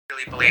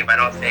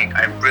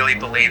I really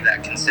believe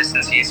that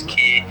consistency is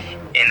key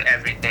in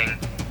everything.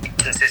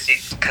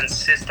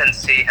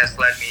 Consistency has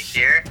led me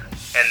here,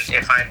 and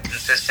if I'm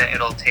consistent,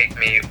 it'll take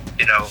me,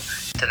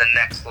 to the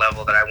next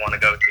level that I want to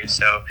go to.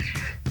 So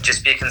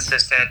just be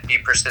consistent, be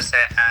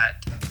persistent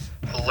at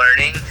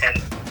learning,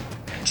 and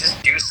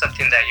just do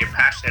something that you're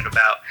passionate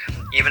about.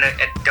 Even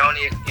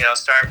don't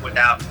start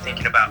without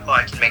thinking about,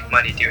 I can make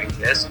money doing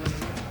this.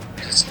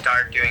 Just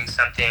start doing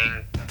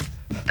something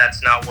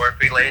that's not work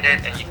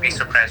related, and you'd be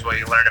surprised what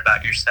you learn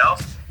about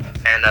yourself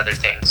and other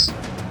things.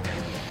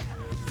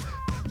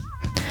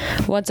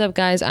 What's up,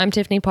 guys? I'm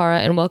Tiffany Para,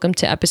 and welcome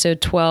to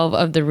episode 12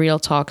 of the Real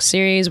Talk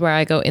series, where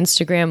I go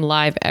Instagram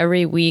live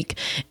every week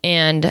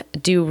and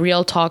do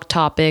real talk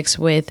topics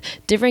with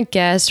different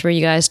guests for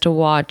you guys to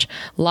watch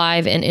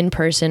live and in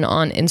person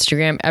on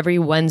Instagram every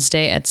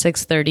Wednesday at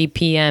 6:30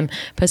 p.m.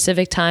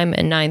 Pacific time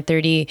and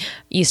 9:30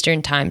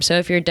 Eastern time. So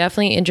if you're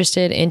definitely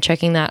interested in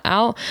checking that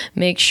out,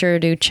 make sure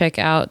to check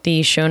out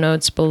the show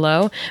notes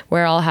below,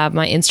 where I'll have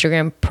my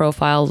Instagram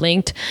profile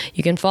linked.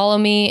 You can follow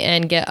me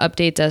and get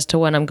updates as to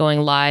when I'm going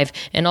live,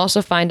 and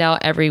also find out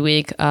every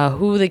week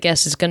who the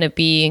guest is going to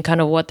be and kind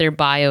of what their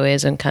bio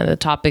is and kind of the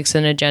topics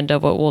and agenda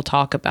of what we'll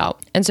talk about.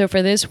 And so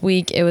for this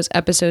week, it was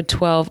episode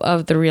 12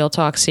 of the Real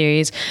Talk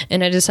series,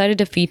 and I decided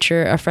to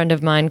feature a friend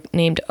of mine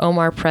named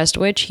Omar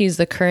Prestwich. He's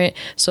the current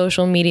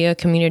social media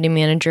community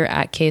manager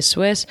at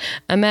K-Swiss.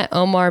 I met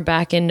Omar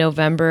back in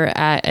November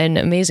at an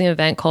amazing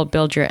event called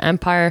Build Your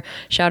Empire.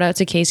 Shout out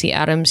to Casey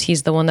Adams.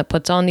 He's the one that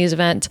puts on these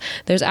events.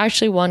 There's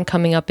actually one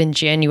coming up in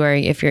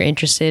January if you're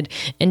interested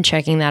in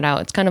checking that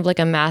out. It's kind of like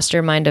a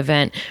mastermind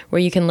event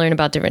where you can learn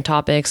about different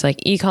topics like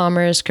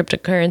e-commerce,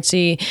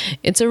 cryptocurrency.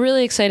 It's a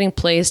really exciting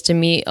place to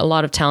meet a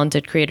lot of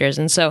talented creators.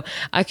 And so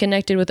I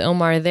connected with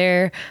Omar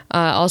there,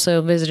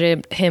 also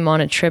visited him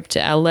on a trip to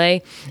LA,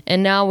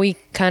 and now we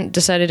kind of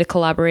decided to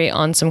collaborate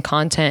on some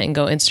content and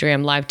go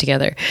Instagram live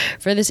together.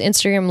 For this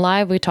Instagram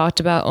live, we talked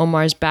about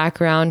Omar's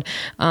background.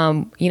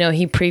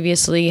 He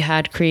previously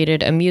had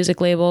created a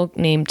music label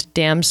named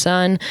Damn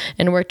Son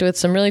and worked with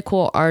some really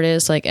cool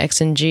artists like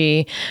X and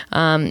G.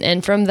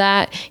 And from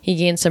that, he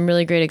gained some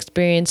really great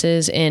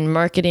experiences in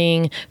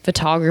marketing,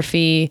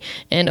 photography,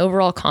 and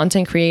overall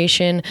content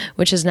creation,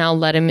 which has now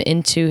led him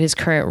into his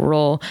current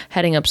role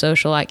heading up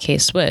social at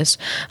K-Swiss.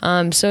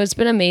 So it's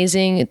been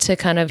amazing to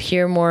kind of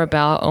hear more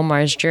about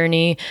Omar's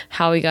journey,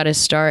 how he got his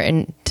start,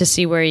 and to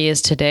see where he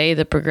is today.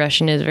 The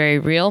progression is very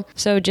real.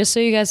 So just so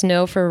you guys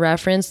know, for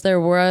reference, there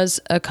was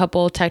a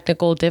couple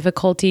technical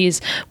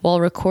difficulties while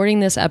recording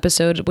this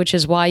episode, which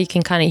is why you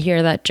can kind of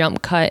hear that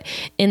jump cut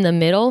in the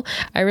middle.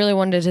 I really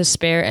wanted to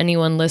spare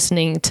anyone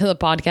listening to the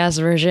podcast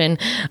version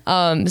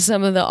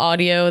some of the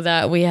audio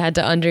that we had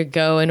to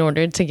undergo in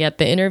order to get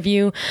the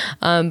interview.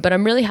 But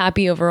I'm really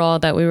happy overall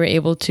that we were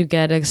able to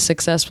get a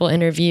successful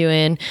interview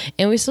in,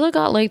 and we still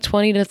got like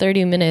 20 to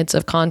 30 minutes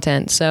of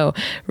content. So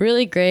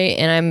really great.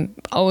 And I'm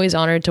always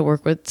honored to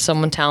work with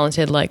someone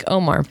talented like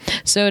Omar.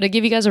 So to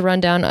give you guys a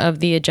rundown of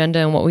the agenda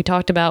and what we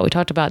talked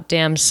about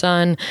Damn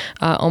Son,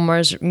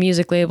 Omar's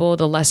music label,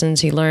 the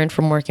lessons he learned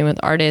from working with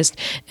artists,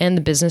 and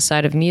the business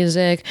side of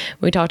music.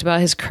 We talked about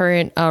his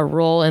current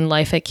role in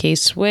life at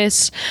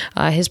K-Swiss,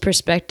 his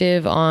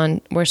perspective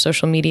on where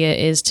social media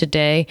is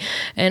today.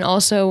 And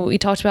also we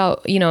talked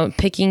about,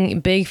 picking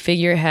big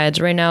figureheads.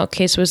 Right now,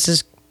 K-Swiss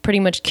is pretty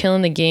much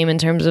killing the game in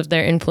terms of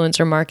their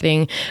influencer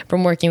marketing,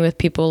 from working with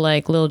people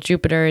like Lil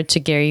Jupiter to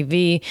Gary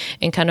Vee,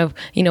 and kind of,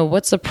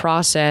 what's the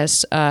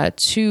process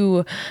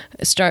to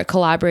start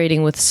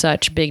collaborating with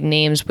such big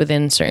names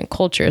within certain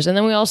cultures. And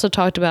then we also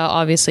talked about,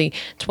 obviously,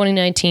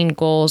 2019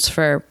 goals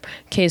for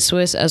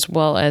K-Swiss as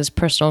well as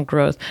personal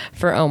growth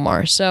for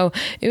Omar. So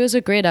it was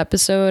a great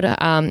episode.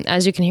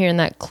 As you can hear in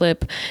that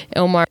clip,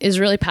 Omar is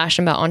really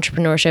passionate about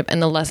entrepreneurship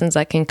and the lessons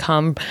that can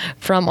come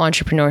from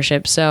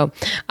entrepreneurship. So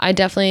I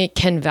definitely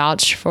can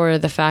vouch for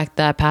the fact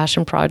that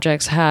passion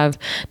projects have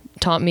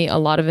taught me a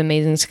lot of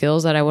amazing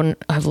skills that I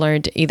wouldn't have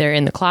learned either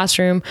in the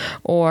classroom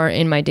or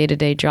in my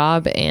day-to-day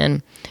job.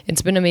 And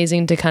it's been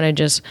amazing to kind of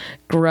just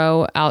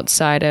grow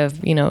outside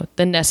of,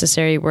 the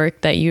necessary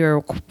work that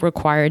you're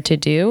required to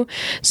do.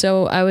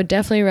 So I would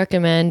definitely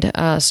recommend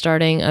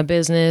starting a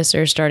business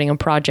or starting a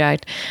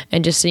project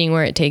and just seeing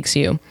where it takes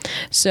you.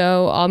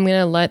 So I'm going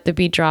to let the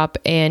beat drop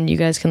and you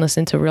guys can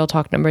listen to Real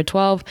Talk number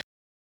 12.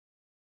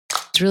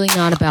 It's really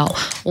not about,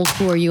 well,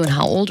 who are you and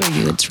how old are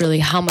you? It's really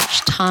how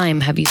much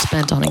time have you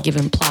spent on a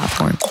given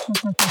platform?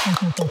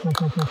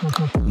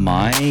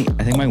 I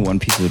think my one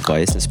piece of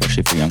advice,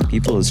 especially for young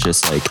people, is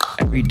just like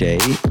every day,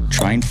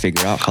 try and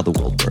figure out how the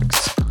world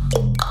works.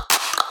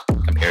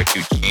 Compared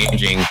to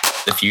changing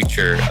the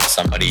future of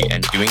somebody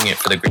and doing it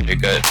for the greater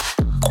good.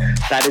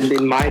 That is,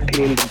 in my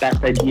opinion, the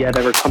best idea I've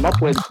ever come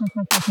up with.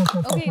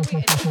 Okay, wait,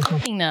 it's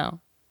working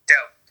now. Dope.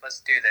 Let's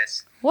do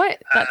this.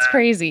 What? That's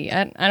crazy.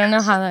 I don't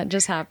know how that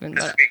just happened.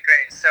 This would be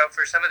great. So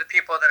for some of the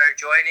people that are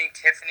joining,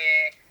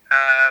 Tiffany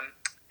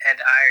and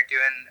I are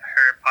doing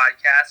her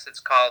podcast. It's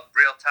called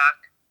Real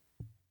Talk.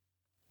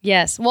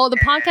 Yes. Well, the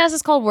podcast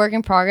is called Work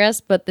in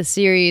Progress, but the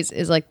series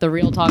is like the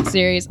Real Talk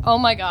series. Oh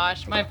my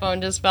gosh, my phone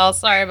just fell.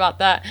 Sorry about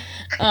that.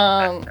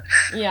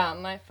 Yeah,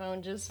 my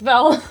phone just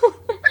fell.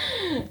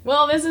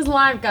 Well, this is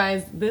live,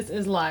 guys. This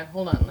is live.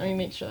 Hold on. Let me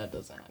make sure that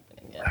doesn't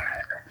happen again.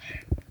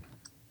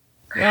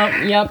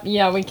 Well, yep.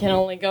 Yeah, we can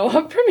only go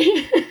up from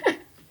here.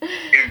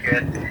 You're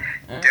good.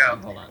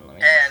 Dope. Hold on. Let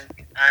me.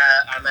 And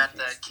I'm at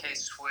the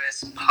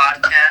K-Swiss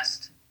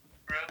podcast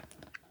room.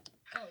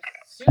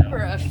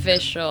 Super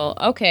official.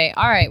 Okay.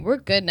 All right. We're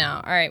good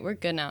now.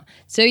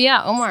 So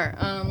yeah, Omar.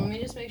 Let me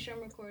just make sure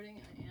I'm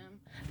recording. I am.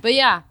 But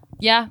yeah.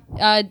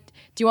 Do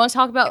you want to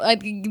talk about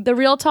like the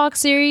Real Talk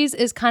series?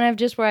 Is kind of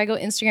just where I go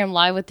Instagram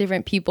live with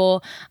different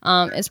people.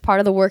 It's part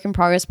of the Work in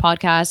Progress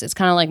podcast. It's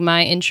kind of like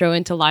my intro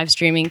into live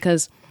streaming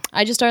because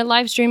I just started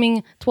live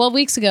streaming 12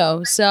 weeks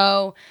ago.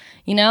 So,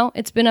 you know,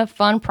 it's been a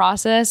fun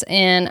process.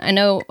 And I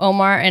know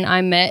Omar and I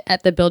met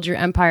at the Build Your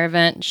Empire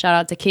event. Shout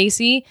out to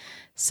Casey.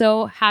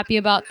 So happy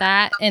about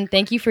that. And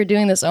thank you for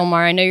doing this,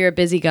 Omar. I know you're a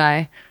busy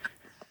guy.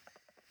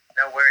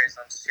 No worries.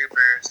 I'm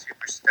super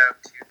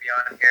stoked to be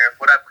on here.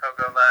 What up,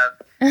 Coco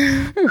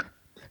Love?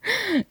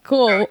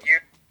 Cool. So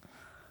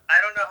I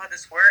don't know how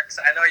this works.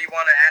 I know you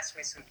want to ask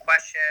me some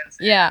questions.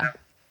 Yeah. And I'm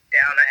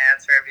down to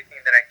answer everything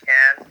that I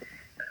can.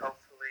 And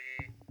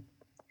hopefully,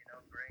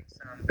 bring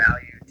some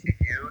value to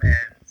you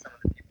and some of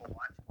the people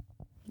watching.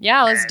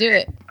 Yeah, let's do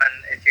it. And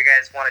if you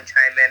guys want to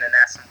chime in and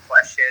ask some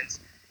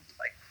questions,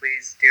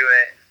 please do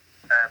it.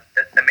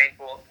 The main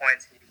bullet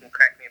points, you can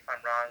correct me if I'm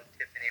wrong,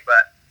 Tiffany,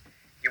 but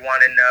you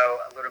want to know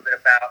a little bit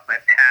about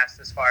my past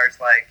as far as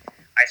I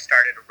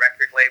started a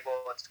record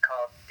label. It's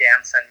called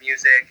Damn Son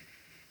Music,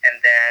 and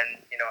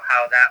then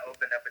how that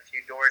opened up a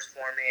few doors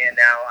for me, and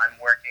now I'm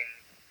working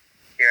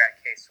here at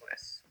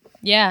K-Swiss.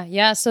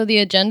 Yeah. So the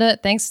agenda,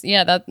 thanks.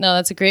 Yeah,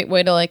 that's a great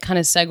way to kind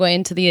of segue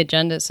into the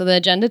agenda. So the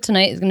agenda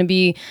tonight is going to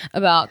be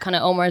about kind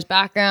of Omar's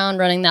background,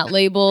 running that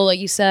label, like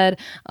you said,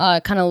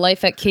 kind of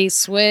life at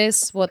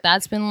K-Swiss, what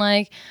that's been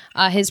like,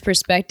 his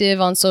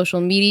perspective on social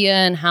media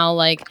and how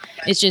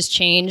it's just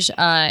changed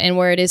and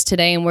where it is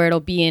today and where it'll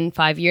be in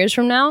 5 years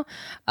from now.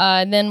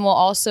 And then we'll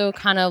also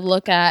kind of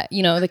look at,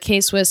 the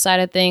K-Swiss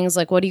side of things,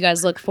 what do you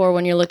guys look for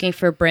when you're looking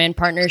for brand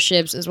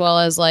partnerships, as well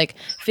as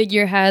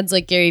figureheads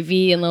like Gary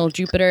Vee and Little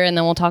Jupiter. And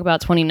then we'll talk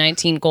about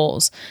 2019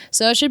 goals.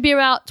 So it should be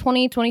about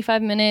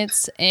 25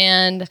 minutes,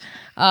 and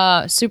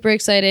super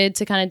excited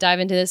to kind of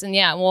dive into this. And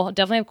yeah, we'll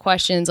definitely have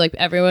questions.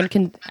 Everyone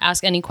can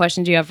ask any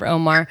questions you have for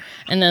Omar,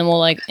 and then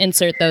we'll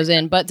insert those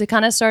in. But to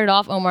kind of start it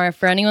off, Omar,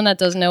 for anyone that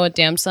doesn't know what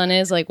Damn Son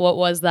is, what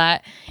was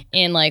that,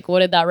 and what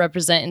did that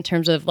represent in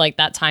terms of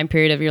that time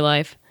period of your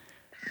life?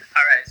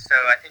 All right, so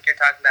I think you're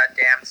talking about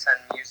Damn Son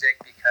Music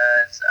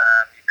because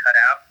you cut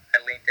out. I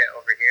linked it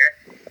over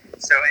here.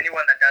 So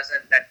anyone that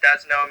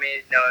does know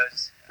me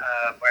knows,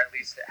 or at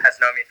least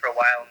has known me for a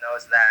while,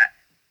 knows that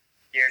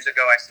years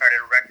ago I started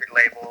a record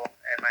label,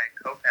 and my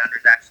co-founder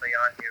is actually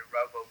on here,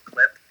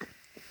 RoboClip,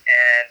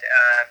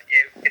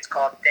 and it's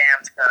called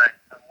Damn Son.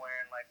 I'm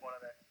wearing one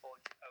of the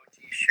OG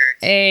shirts.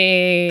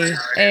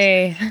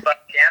 Hey.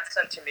 But Damn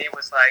Son to me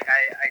was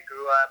I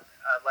grew up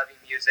loving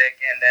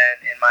music, and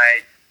then in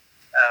my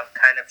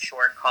kind of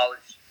short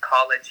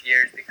college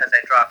years, because I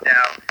dropped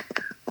out.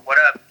 What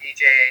up,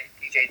 DJ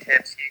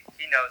Tips?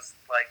 He knows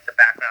the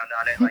background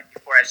on it.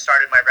 Before I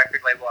started my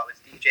record label, I was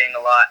DJing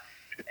a lot,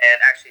 and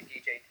actually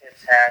DJ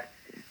Tips had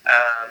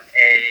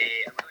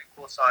a really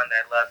cool song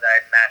that I love that I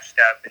mashed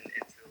up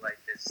into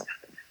this.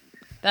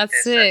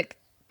 That's sick.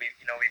 We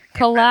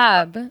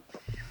collab.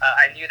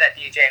 I knew that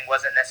DJing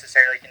wasn't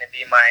necessarily going to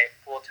be my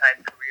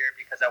full-time career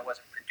because I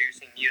wasn't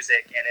producing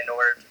music, and in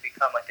order to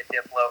become a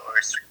Diplo or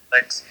a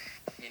Skrillex,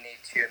 you need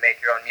to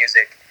make your own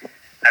music.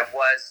 I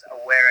was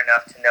aware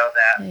enough to know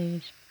that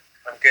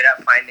I'm good at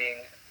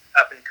finding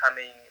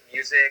up-and-coming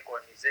music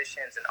or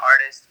musicians and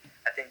artists.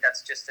 I think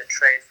that's just a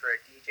trade for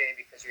a DJ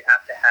because you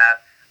have to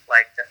have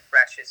the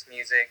freshest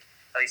music,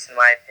 at least in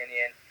my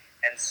opinion.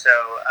 And so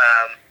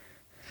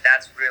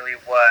that's really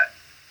what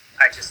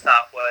I just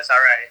thought was,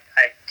 all right,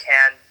 I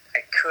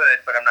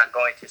could, but I'm not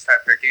going to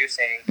start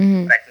producing,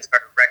 but I can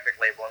start a record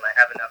label, and I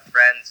have enough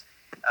friends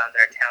that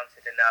are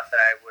talented enough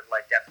that I would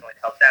definitely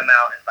help them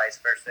out, and vice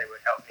versa, they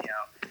would help me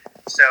out.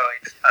 So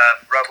it's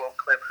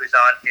RoboClip who's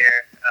on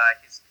here.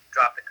 He's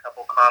dropped a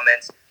couple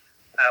comments.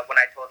 When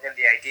I told him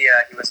the idea,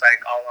 he was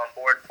all on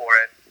board for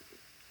it.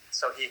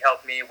 So he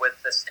helped me with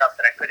the stuff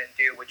that I couldn't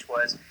do, which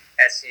was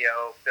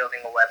SEO,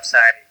 building a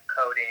website,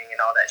 coding, and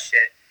all that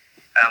shit.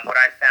 What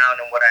I found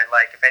and what I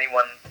like, if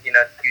anyone, you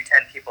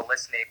 10 people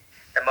listening,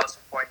 the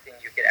most important thing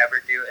you could ever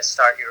do is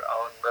start your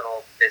own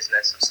little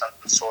business of some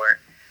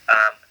sort,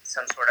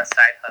 some sort of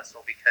side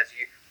hustle, because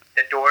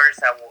the doors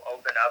that will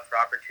open up for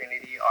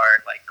opportunity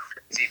are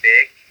crazy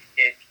big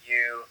if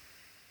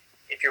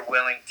you're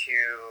willing to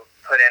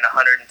put in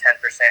 110%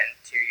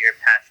 to your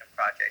passion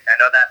project. I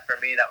know that for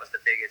me, that was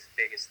the biggest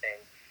thing.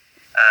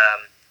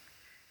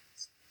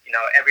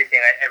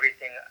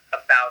 Everything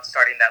about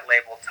starting that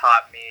label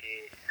taught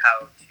me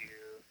how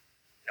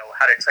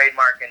to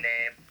trademark a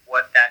name,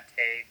 what that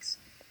takes,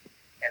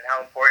 and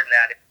how important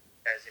that is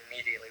because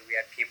immediately we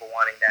had people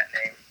wanting that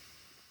name.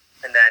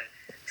 And then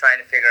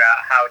trying to figure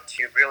out how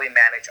to really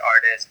manage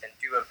artists and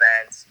do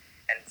events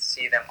and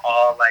see them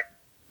all like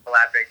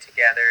collaborate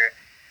together,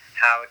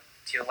 how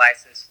to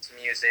license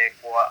music,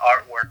 what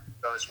artwork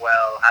goes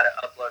well, how to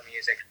upload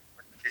music,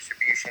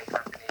 distribution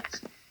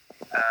companies.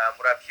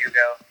 What up,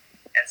 Hugo?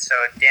 And so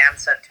Damn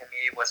Son to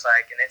me was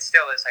like, and it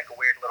still is like a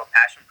weird little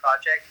passion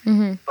project,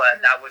 but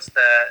that was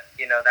the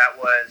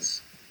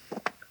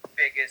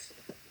biggest,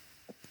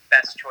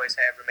 best choice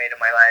I ever made in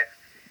my life,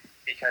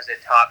 because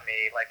it taught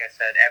me, like I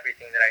said,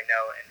 everything that I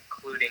know,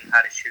 including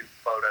how to shoot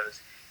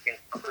photos,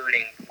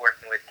 including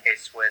working with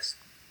K-Swiss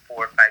 4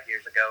 or 5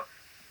 years ago.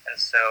 And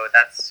so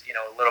that's,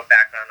 a little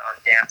background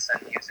on Damn Son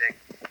music.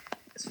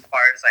 As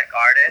far as like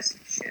artists,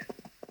 shit,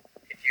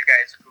 if you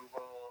guys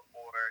Google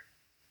or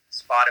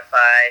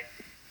Spotify,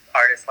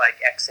 artists like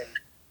X and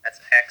that's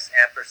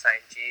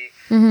X_G,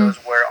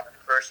 those were our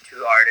first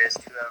 2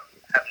 artists who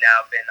have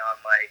now been on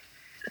like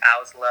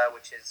Ausla,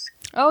 which is...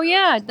 Oh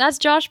yeah, that's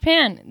Josh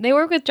Pan. They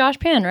work with Josh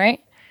Pan,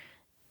 right?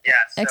 Yeah,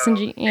 so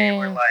X&G, they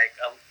were like,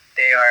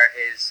 they are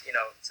his,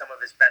 some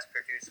of his best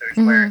producers,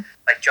 where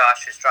like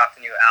Josh just dropped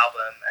a new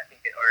album, I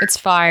think it's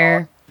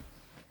fire.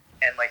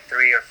 And like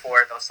 3 or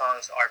 4 of those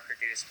songs are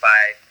produced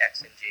by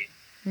X&G.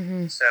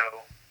 So,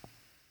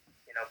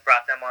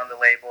 brought them on the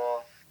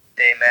label,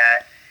 they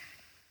met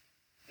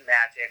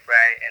Magic,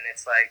 right? And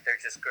it's like, they're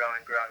just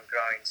growing.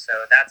 So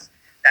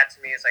that to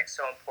me is like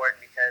so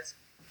important, because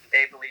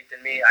they believed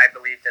in me, I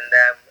believed in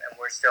them, and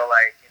we're still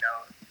like,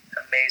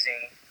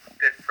 amazing,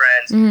 good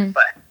friends.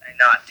 But I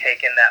not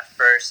taken that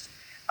first,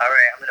 all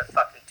right, I'm gonna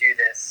fucking do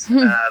this,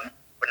 wouldn't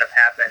have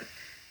happened.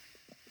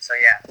 So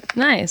yeah.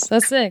 Nice.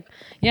 That's sick.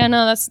 Yeah,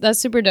 no, that's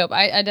super dope.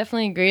 I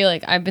definitely agree.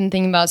 Like, I've been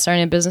thinking about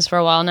starting a business for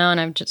a while now,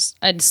 and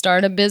I'd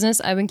start a business.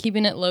 I've been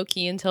keeping it low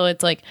key until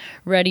it's like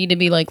ready to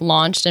be like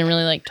launched and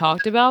really like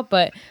talked about.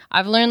 But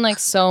I've learned like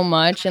so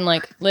much in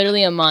like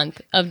literally a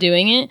month of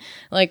doing it,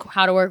 like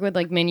how to work with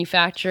like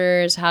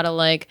manufacturers, how to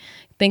like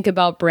think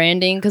about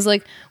branding, because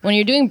like when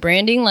you're doing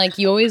branding, like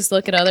you always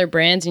look at other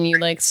brands and you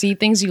like see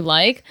things you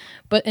like,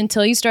 but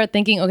until you start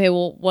thinking, okay,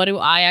 well, what do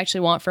I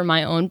actually want for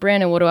my own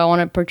brand and what do I want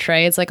to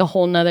portray, it's like a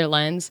whole nother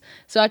lens.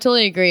 So I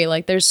totally agree.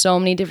 Like, there's so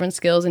many different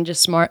skills, and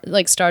just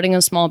like starting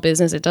a small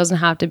business, it doesn't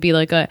have to be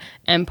like a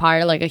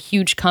empire, like a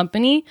huge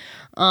company.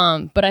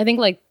 But I think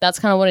like that's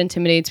kind of what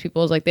intimidates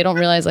people, is like they don't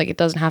realize like it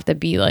doesn't have to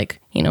be like,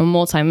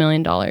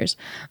 multi-million dollars.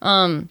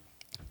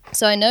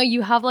 So I know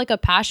you have like a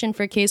passion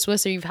for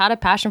K-Swiss, or you've had a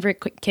passion for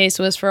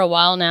K-Swiss for a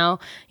while now,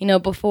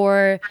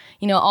 before,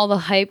 all the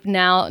hype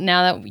now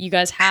that you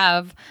guys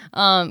have,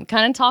 kind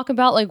of talk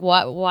about like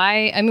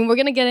why, I mean, we're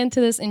going to get into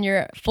this in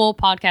your full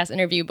podcast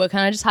interview, but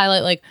kind of just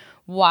highlight like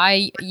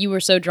why you were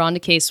so drawn to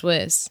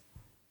K-Swiss.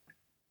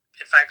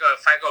 If I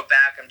go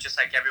back, I'm just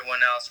like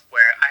everyone else,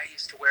 where I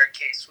used to wear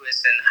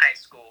K-Swiss in high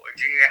school or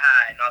junior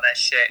high and all that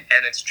shit.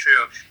 And it's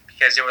true,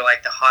 because they were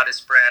like the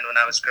hottest brand when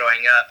I was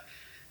growing up.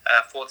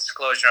 Full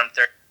disclosure, I'm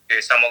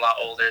 32, so I'm a lot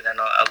older than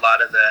a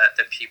lot of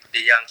the people, the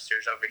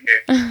youngsters over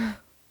here.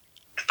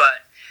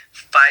 But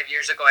 5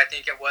 years ago, I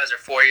think it was, or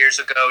 4 years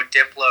ago,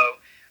 Diplo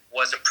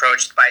was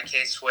approached by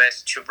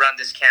K-Swiss to run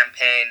this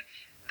campaign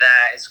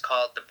that is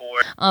called The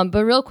Board.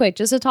 But real quick,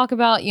 just to talk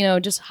about,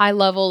 just high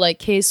level, like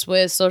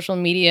K-Swiss, social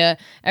media,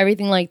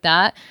 everything like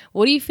that.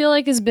 What do you feel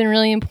like has been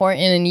really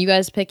important in you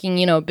guys picking,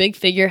 big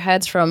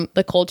figureheads from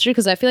the culture?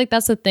 Because I feel like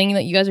that's the thing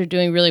that you guys are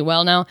doing really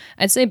well now.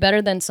 I'd say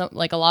better than some,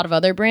 like a lot of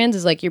other brands,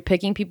 is like you're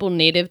picking people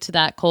native to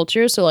that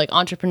culture. So like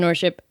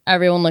entrepreneurship,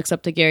 everyone looks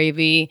up to Gary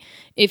Vee.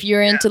 If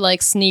you're into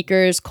like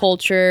sneakers,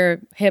 culture,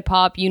 hip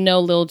hop,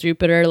 Lil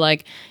Jupiter,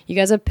 like you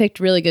guys have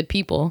picked really good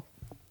people.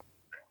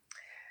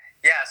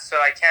 Yeah, so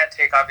I can't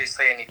take,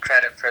 obviously, any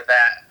credit for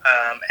that.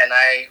 And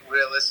I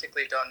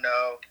realistically don't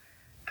know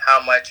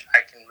how much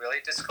I can really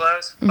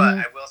disclose. But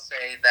I will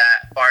say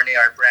that Barney,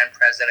 our brand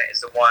president, is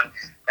the one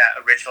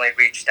that originally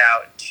reached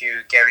out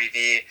to Gary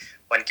Vee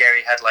when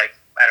Gary had, like,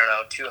 I don't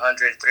know,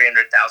 200,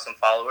 300,000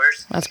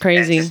 followers. That's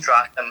crazy. And just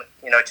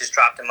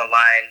dropped him a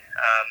line.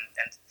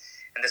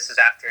 And this is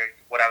after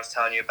what I was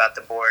telling you about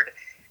The Board.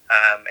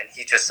 And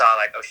he just saw,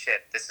 like, oh,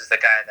 shit, this is the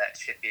guy that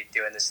should be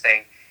doing this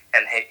thing.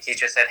 And he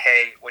just said,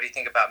 hey, what do you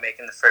think about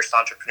making the first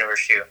entrepreneur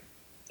shoe?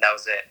 That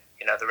was it.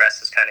 The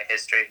rest is kind of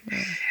history.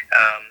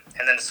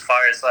 And then as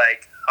far as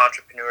like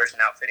entrepreneurs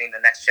and outfitting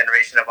the next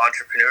generation of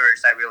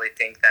entrepreneurs, I really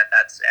think that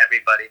that's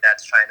everybody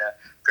that's trying to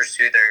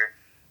pursue their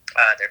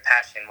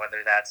passion,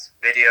 whether that's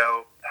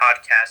video,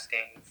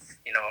 podcasting,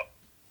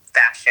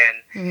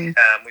 fashion.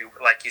 We,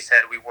 like you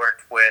said, we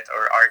worked with,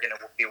 or are going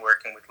to be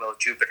working with Lil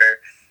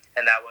Jupiter.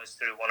 And that was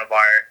through one of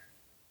our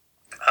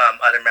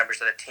other members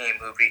of the team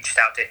who reached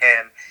out to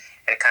him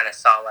and kind of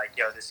saw like,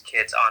 yo, this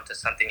kid's onto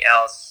something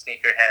else,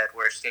 sneakerhead,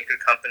 we're a sneaker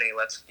company,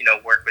 let's,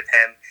 work with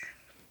him.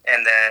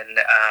 And then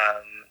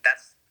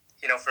that's,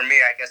 for me,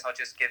 I guess I'll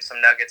just give some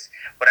nuggets.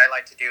 What I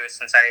like to do is,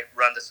 since I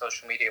run the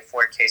social media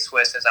for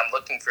K-Swiss, is I'm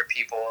looking for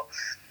people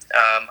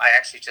I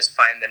actually just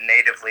find them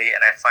natively,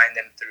 and I find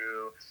them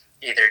through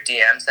either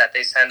DMs that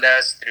they send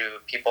us, through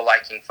people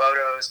liking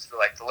photos, through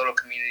like the little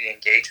community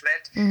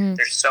engagement.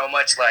 There's so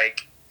much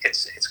like,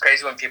 it's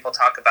crazy when people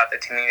talk about the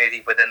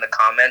community within the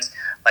comments,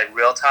 like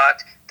Real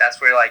Talk.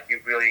 That's where like you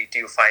really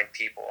do find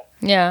people.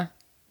 Yeah.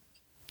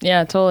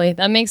 Yeah, totally.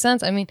 That makes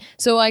sense. I mean,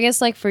 so I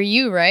guess like for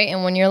you, right?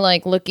 And when you're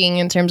like looking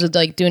in terms of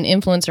like doing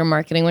influencer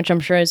marketing, which I'm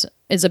sure is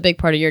a big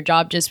part of your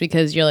job, just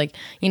because you're like,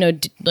 you know,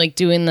 like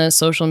doing the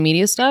social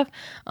media stuff.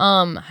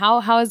 How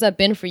has that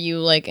been for you?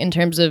 Like in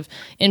terms of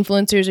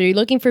influencers, are you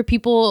looking for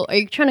people? Are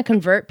you trying to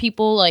convert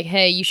people? Like,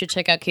 hey, you should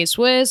check out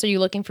K-Swiss. Are you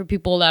looking for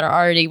people that are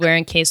already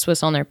wearing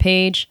K-Swiss on their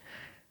page?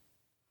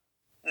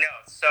 No.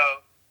 So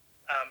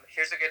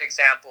here's a good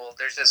example.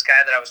 There's this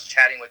guy that I was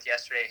chatting with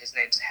yesterday. His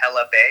name's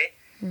Hella Bay.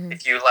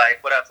 If you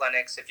like, what up,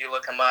 Lennox? If you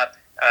look him up,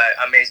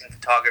 amazing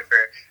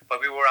photographer.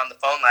 But we were on the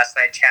phone last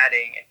night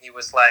chatting, and he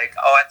was like,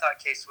 "Oh, I thought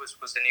K-Swiss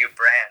was a new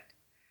brand."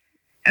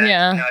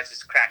 And I was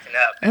just cracking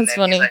up. And That's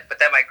then funny. He's like, "But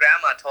then my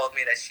grandma told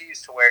me that she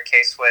used to wear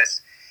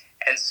K-Swiss,"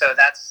 and so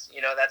that's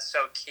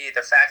so key.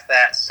 The fact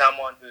that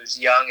someone who's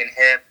young and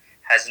hip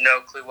has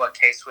no clue what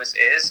K-Swiss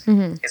is,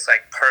 it's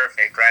like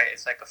perfect, right?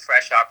 It's like a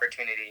fresh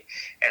opportunity,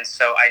 and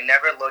so I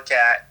never look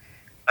at.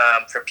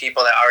 For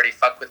people that already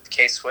fuck with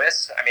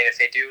K-Swiss, I mean, if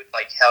they do,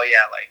 like, hell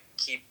yeah, like,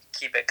 keep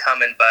it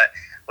coming. But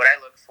what I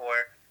look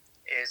for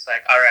is,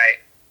 like, all right,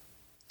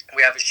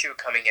 we have a shoe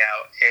coming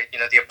out.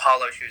 The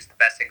Apollo shoe is the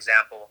best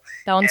example.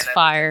 That one's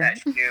fire. That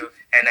shoe,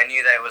 and I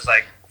knew that it was,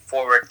 like,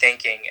 forward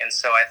thinking. And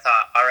so I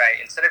thought, all right,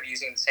 instead of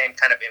using the same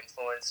kind of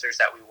influencers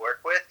that we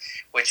work with,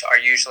 which are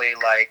usually,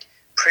 like,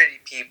 pretty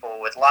people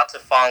with lots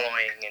of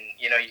following, and,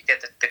 you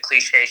get the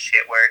cliche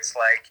shit where it's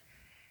like,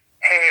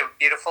 hey,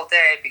 beautiful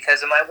day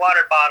because of my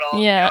water bottle.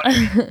 Yeah.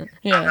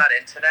 Yeah. I'm not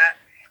into that.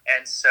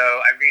 And so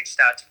I reached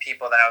out to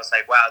people that I was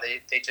like, wow,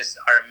 they just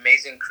are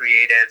amazing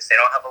creatives. They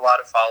don't have a lot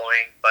of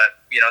following,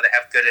 but, they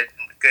have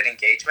good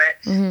engagement.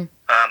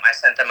 I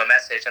sent them a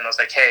message and I was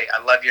like, hey,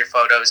 I love your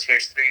photos.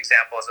 Here's 3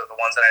 examples of the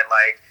ones that I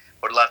like.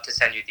 Would love to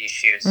send you these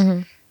shoes.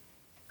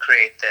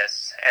 Create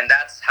this. And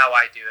that's how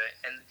I do it.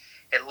 And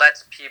it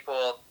lets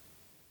people,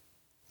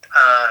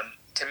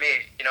 to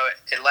me,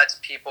 it lets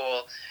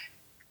people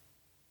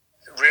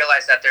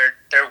realize that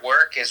their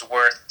work is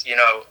worth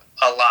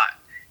a lot,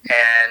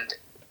 and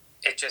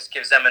it just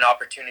gives them an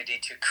opportunity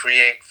to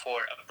create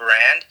for a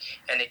brand,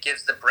 and it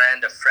gives the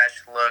brand a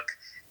fresh look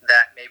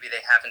that maybe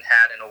they haven't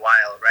had in a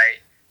while, right?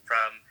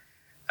 From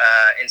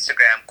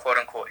Instagram quote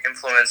unquote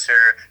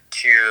influencer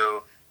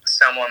to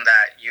someone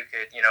that you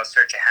could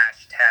search a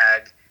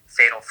hashtag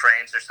fatal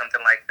frames or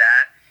something like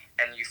that,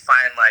 and you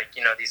find like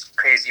these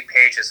crazy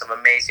pages of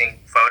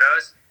amazing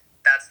photos.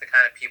 That's the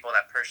kind of people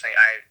that personally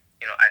I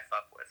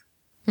fuck with.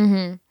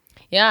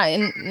 Yeah,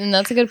 and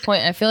that's a good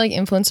point. I feel like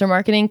influencer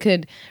marketing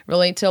could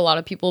relate to a lot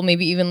of people,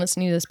 maybe even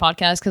listening to this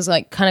podcast, because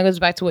like kind of goes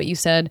back to what you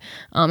said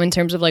in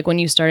terms of like when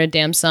you started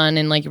Damn Son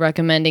and like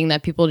recommending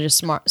that people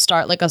just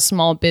start like a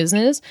small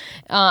business.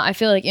 I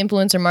feel like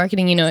influencer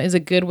marketing, is a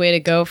good way to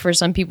go for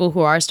some people who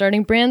are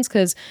starting brands,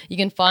 because you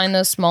can find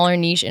those smaller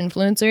niche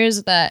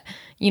influencers that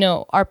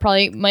are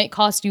probably might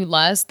cost you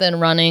less than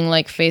running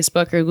like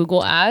Facebook or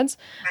Google ads.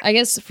 I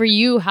guess for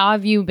you, how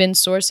have you been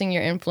sourcing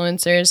your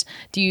influencers?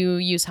 Do you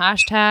use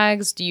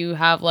hashtags? Do you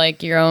have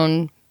like your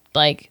own,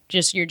 like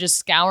you're just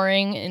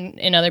scouring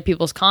in other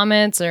people's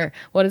comments, or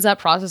what has that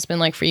process been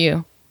like for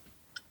you?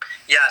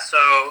 Yeah, so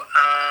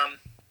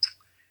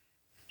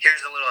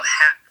here's a little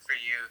hack for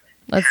you.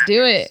 Let's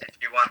do it.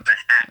 If you want the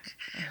hack.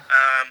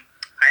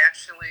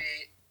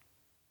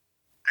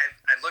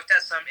 I looked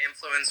at some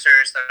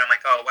influencers that I'm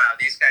like, oh, wow,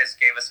 these guys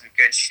gave us some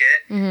good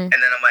shit. And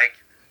then I'm like,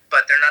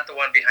 but they're not the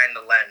one behind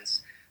the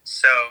lens.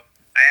 So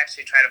I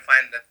actually try to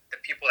find the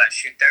people that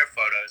shoot their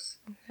photos.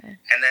 Okay.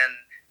 And then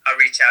I'll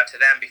reach out to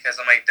them because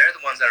I'm like, they're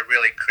the ones that are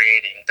really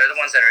creating. They're the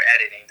ones that are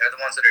editing. They're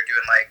the ones that are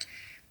doing, like,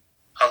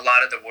 a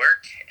lot of the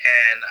work.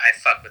 And I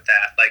fuck with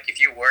that. Like, if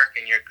you work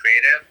and you're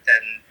creative,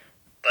 then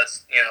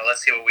let's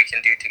see what we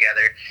can do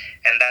together.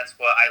 And that's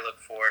what I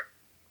look for.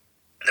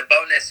 The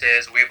bonus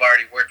is we've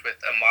already worked with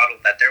a model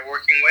that they're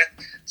working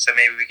with, so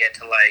maybe we get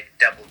to like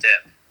double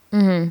dip.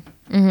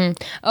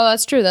 Oh,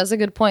 that's true. That's a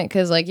good point,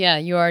 because like, yeah,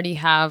 you already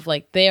have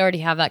like they already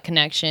have that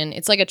connection.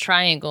 It's like a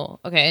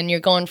triangle. Okay, and you're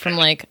going from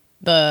like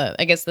the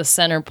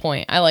center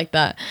point. I like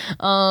that.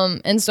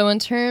 And so in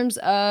terms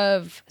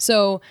of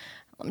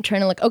I'm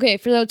trying to look. Okay,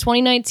 for the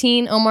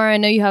 2019, Omar, I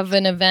know you have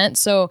an event,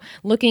 so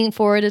looking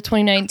forward to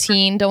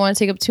 2019. Don't want to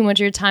take up too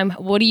much of your time.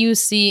 What do you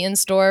see in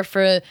store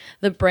for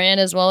the brand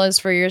as well as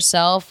for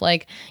yourself?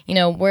 Like,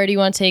 where do you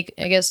want to take,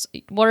 I guess,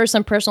 what are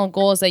some personal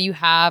goals that you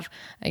have,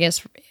 I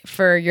guess,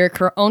 for your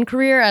own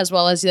career as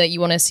well as that you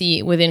want to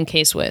see within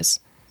K-Swiss?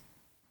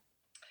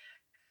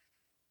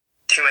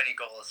 Too many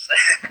goals.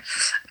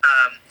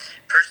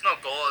 Personal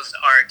goals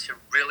are to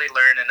really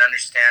learn and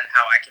understand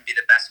how I can be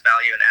the best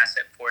value and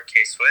asset for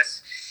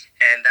K-Swiss.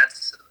 And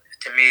that's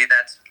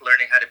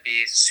learning how to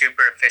be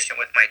super efficient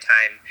with my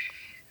time.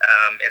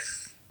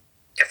 If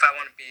I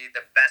want to be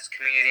the best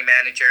community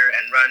manager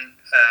and run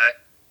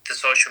the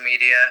social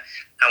media.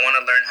 I want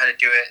to learn how to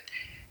do it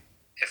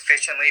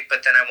efficiently,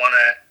 but then I want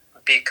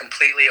to be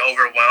completely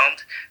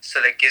overwhelmed,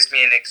 so that gives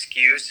me an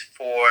excuse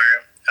for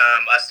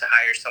us to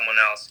hire someone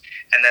else,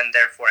 and then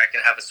therefore I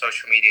can have a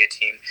social media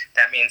team.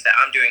 That means that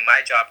I'm doing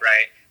my job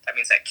right. That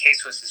means that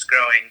K-Swiss is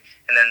growing,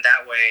 and then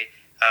that way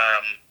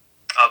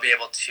I'll be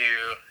able to,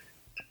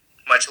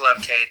 much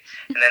love, Kate,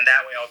 and then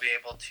that way I'll be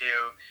able to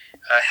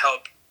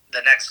help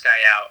the next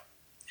guy out.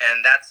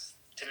 And that's,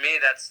 to me,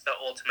 that's the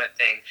ultimate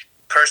thing.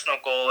 Personal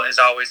goal is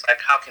always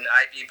like, how can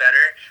I be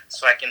better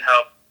so I can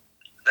help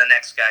the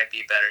next guy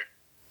be better?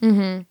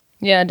 Mm-hmm.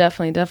 Yeah,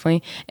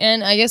 definitely.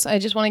 And I guess I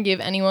just want to give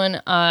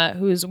anyone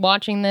who's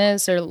watching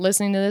this or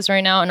listening to this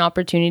right now an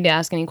opportunity to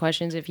ask any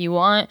questions if you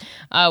want.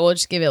 We'll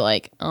just give it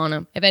like, I don't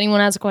know. If anyone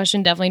has a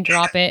question, definitely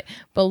drop it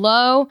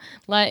below.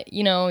 Let,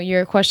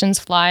 your questions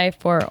fly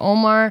for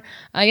Omar.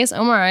 I guess,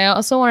 Omar, I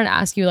also wanted to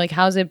ask you, like,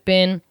 how's it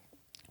been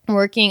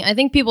working? I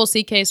think people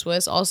see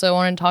K-Swiss. Also, I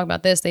want to talk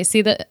about this. They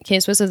see that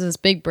K-Swiss is this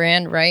big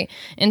brand, right?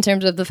 In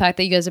terms of the fact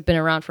that you guys have been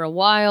around for a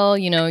while.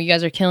 You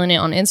guys are killing it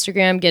on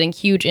Instagram, getting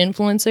huge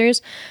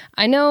influencers.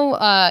 I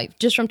know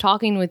just from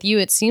talking with you,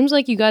 it seems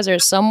like you guys are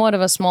somewhat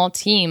of a small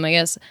team. I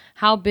guess,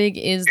 how big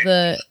is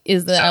the LA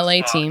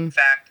small. team? In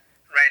fact,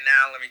 right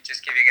now, let me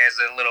just give you guys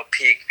a little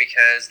peek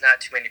because not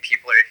too many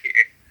people are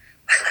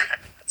here.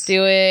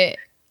 Do it.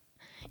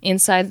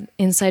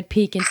 Inside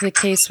peek into the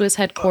K-Swiss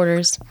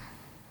headquarters.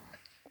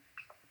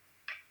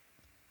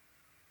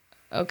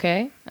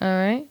 Okay, all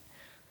right.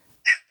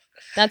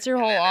 That's your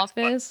whole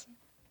office?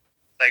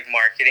 Like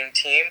marketing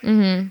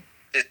team,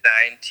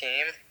 design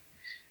team,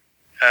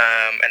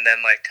 and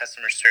then like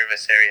customer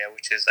service area,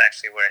 which is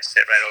actually where I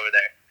sit right over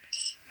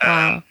there.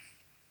 Wow.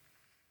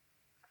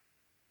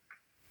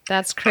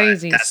 That's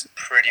crazy. That's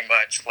pretty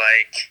much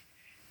like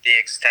the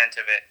extent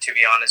of it, to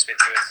be honest with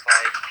you.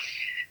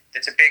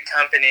 It's a big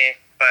company,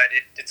 but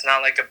it's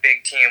not like a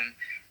big team,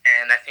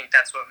 and I think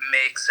that's what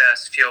makes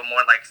us feel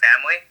more like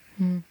family.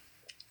 Mm.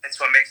 It's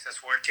what makes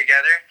us work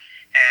together,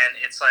 and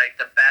it's like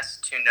the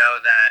best to know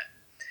that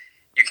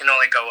you can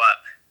only go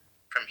up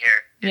from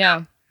here.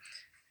 Yeah.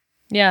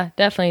 Yeah,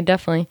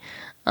 definitely.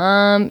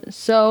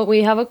 So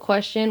we have a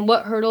question.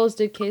 What hurdles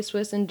did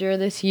K-Swiss endure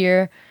this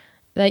year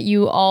that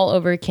you all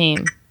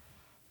overcame?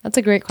 That's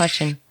a great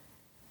question.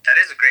 That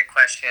is a great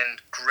question.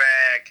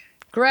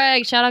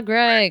 Greg, shout out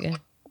Greg. Again,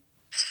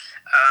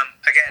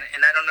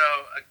 and I don't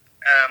know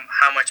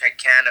how much I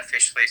can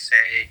officially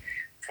say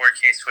for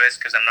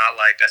K-Swiss because I'm not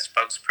like a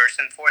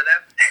spokesperson for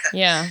them.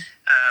 Yeah.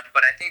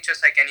 But I think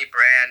just like any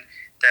brand,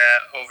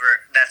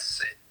 that's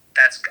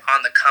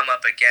on the come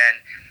up again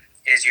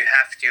is you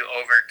have to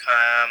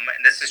overcome,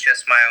 and this is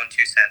just my own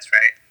 2 cents,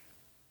 right?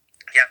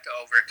 You have to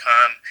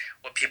overcome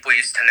what people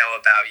used to know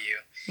about you,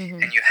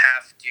 and you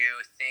have to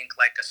think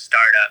like a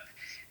startup,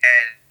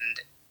 and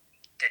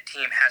the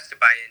team has to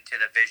buy into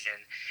the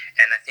vision.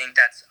 And I think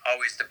that's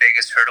always the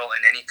biggest hurdle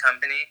in any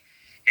company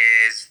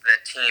is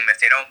the team.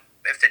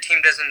 If the team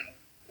doesn't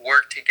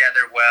work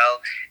together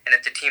well, and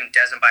if the team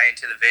doesn't buy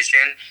into the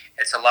vision,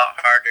 it's a lot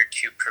harder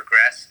to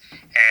progress.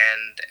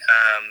 And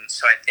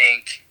so I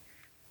think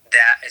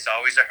that is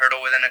always a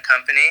hurdle within a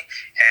company.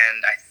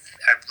 And I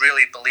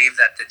really believe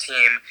that the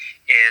team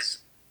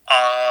is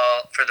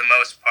all, for the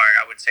most part,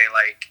 I would say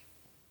like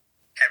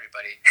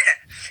everybody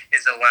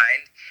is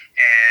aligned,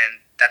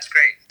 and that's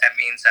great. That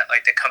means that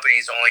like the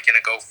company is only going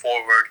to go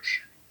forward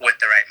with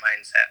the right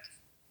mindset.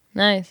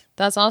 Nice.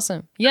 That's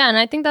awesome. Yeah, and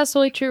I think that's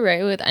totally true,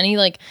 right? With any,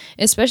 like,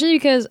 especially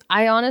because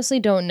I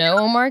honestly don't know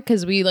Omar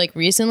because we, like,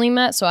 recently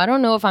met, so I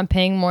don't know if I'm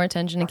paying more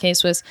attention to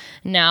K-Swiss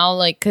now,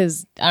 like,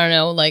 because, I don't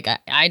know, like,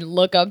 I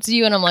look up to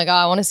you and I'm like, oh,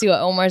 I want to see what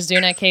Omar's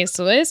doing at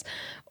K-Swiss,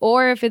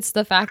 or if it's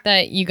the fact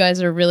that you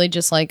guys are really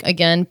just, like,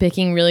 again,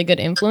 picking really good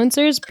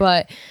influencers,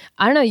 but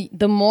I don't know,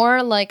 the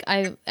more, like,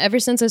 ever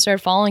since I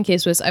started following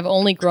K-Swiss, I've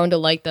only grown to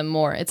like them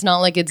more. It's not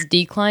like it's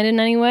declined in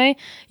any way.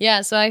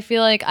 Yeah, so I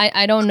feel like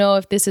I don't know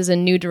if this is a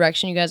new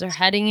direction you guys are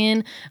heading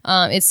in.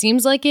 It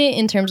seems like it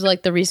in terms of,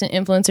 like, the recent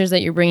influencers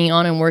that you're bringing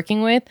on and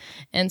working with.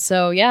 And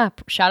so, yeah,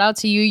 shout out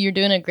to you. You're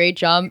doing a great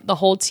job. The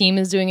whole team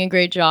is doing a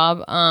great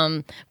job.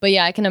 But,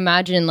 yeah, I can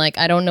imagine, like,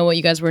 I don't know what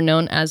you guys were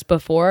known as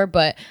before,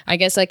 but I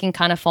guess I can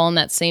kind of fall in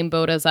that same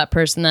boat as that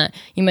person that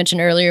you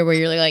mentioned earlier where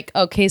you're like,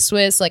 oh,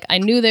 K-Swiss, like, I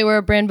knew they were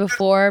a brand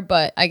before,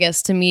 but I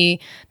guess to me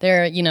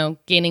they're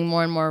gaining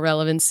more and more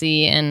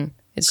relevancy, and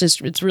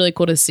it's really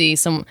cool to see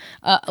some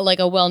like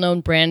a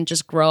well-known brand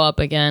just grow up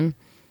again.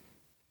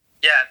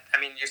 Yeah, I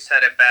mean, you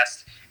said it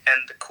best,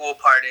 and the cool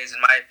part is,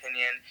 in my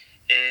opinion,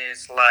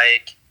 is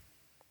like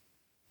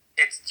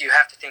you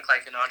have to think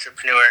like an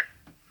entrepreneur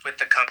with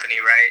the company,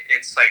 right?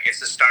 It's like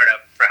it's a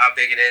startup. For how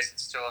big it is,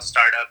 it's still a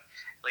startup,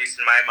 at least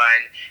in my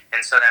mind.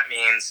 And so that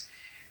means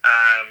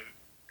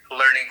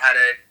learning how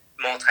to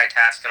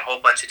multitask and a whole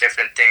bunch of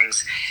different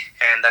things,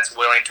 and that's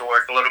willing to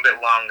work a little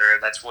bit longer,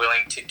 that's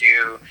willing to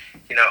do,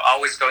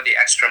 always go the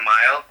extra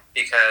mile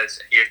because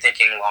you're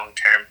thinking long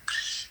term.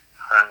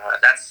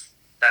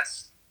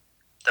 That's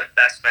the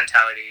best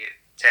mentality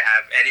to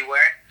have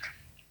anywhere,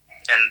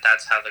 and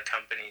that's how the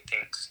company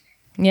thinks.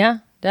 Yeah,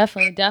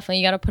 Definitely.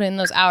 You got to put in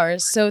those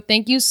hours. So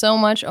thank you so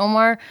much,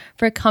 Omar,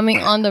 for coming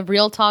on the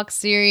Real Talk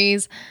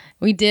series.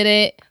 We did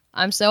it.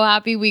 I'm so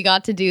happy we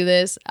got to do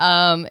this.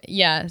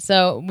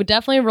 So we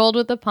definitely rolled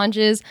with the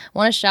punches.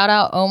 Want to shout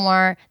out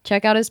Omar.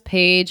 Check out his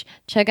page.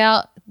 Check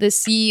out the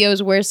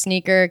CEOs Wear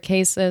Sneaker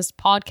Cases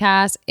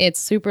podcast. It's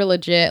super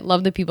legit.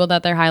 Love the people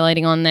that they're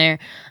highlighting on there.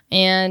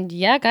 And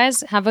yeah,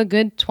 guys, have a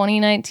good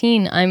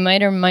 2019. I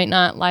might or might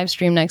not live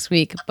stream next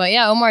week. But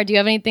yeah, Omar, do you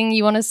have anything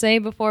you want to say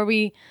before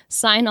we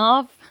sign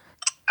off?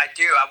 I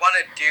do. I want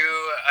to do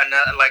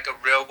another, like a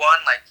real one,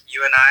 like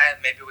you and I.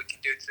 Maybe we can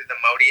do it through the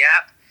Modi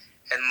app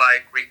and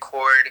like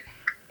record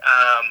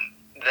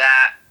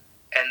that,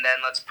 and then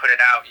let's put it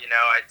out. You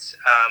know, it's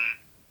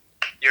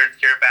you're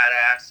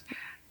badass.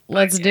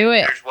 Let's do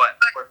it. There's four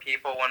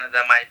people. One of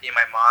them might be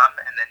my mom,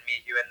 and then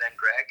me, you, and then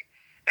Greg.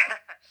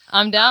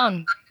 I'm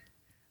down.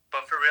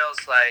 But for real,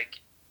 it's like,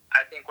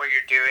 I think what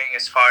you're doing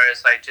as far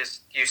as like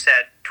just, you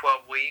said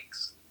 12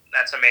 weeks,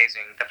 that's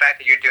amazing. The fact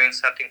that you're doing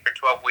something for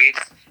 12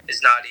 weeks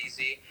is not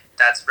easy.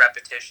 That's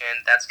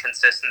repetition. That's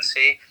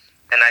consistency.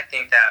 And I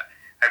think that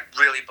I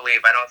really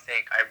believe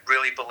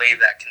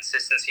that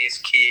consistency is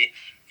key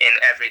in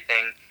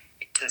everything.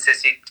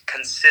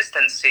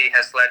 Consistency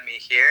has led me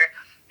here.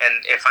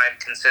 And if I'm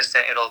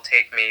consistent, it'll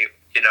take me,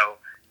 you know,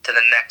 to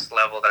the next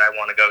level that I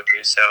want to go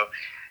to. So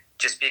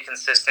just be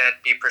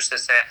consistent, be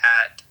persistent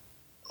at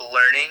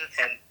learning,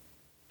 and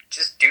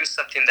just do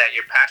something that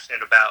you're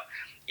passionate about.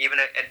 Even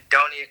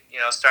don't, you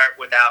know, start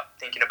without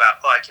thinking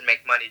about, I can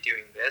make money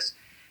doing this.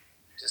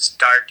 Just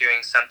start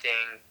doing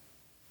something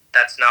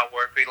that's not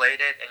work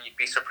related, and you'd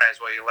be surprised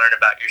what you learn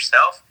about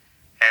yourself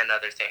and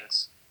other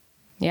things.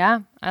 Yeah,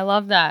 I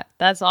love that.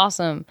 That's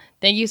awesome.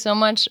 Thank you so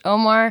much,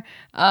 Omar.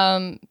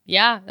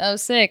 Yeah, that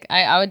was sick.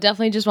 I would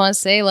definitely just want to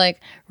say, like,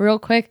 real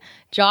quick,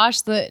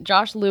 Josh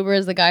Luber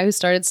is the guy who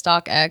started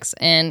StockX,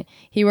 and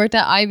he worked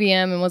at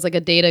IBM and was like a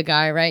data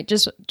guy, right?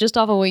 Just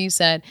off of what you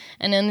said.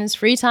 And in his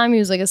free time, he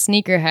was like a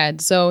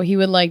sneakerhead. So he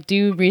would like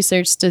do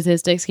research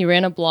statistics. He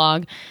ran a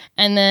blog,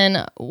 and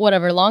then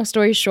whatever, long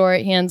story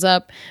short, he ends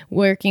up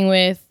working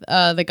with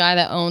the guy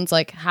that owns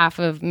like half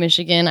of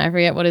Michigan. I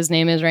forget what his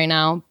name is right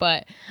now,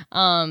 but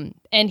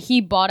and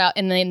he bought out,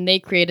 and then they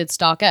created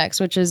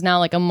StockX, which is now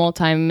like a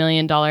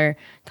multi-million-dollar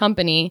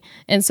company.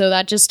 And so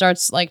that just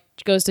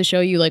goes to show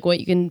you like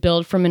what you can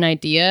build from an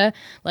idea,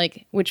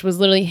 like, which was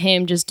literally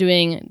him just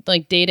doing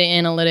like data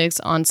analytics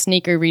on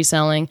sneaker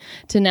reselling,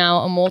 to now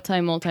a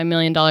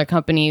multi-million-dollar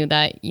company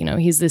that, you know,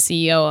 he's the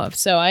CEO of.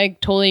 So I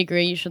totally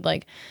agree. You should,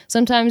 like,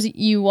 sometimes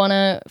you want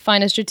to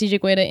find a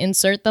strategic way to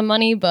insert the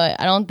money, but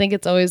I don't think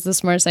it's always the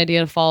smartest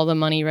idea to follow the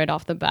money right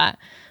off the bat.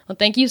 Well,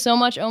 thank you so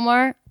much,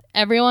 Omar.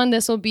 Everyone,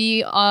 this will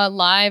be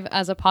live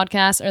as a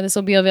podcast, or this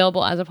will be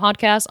available as a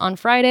podcast on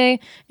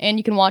Friday, and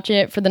you can watch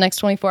it for the next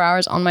 24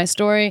 hours on my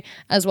story,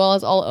 as well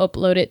as I'll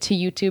upload it to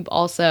YouTube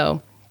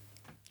also.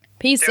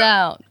 Peace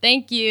out.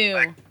 Thank you.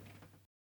 Bye.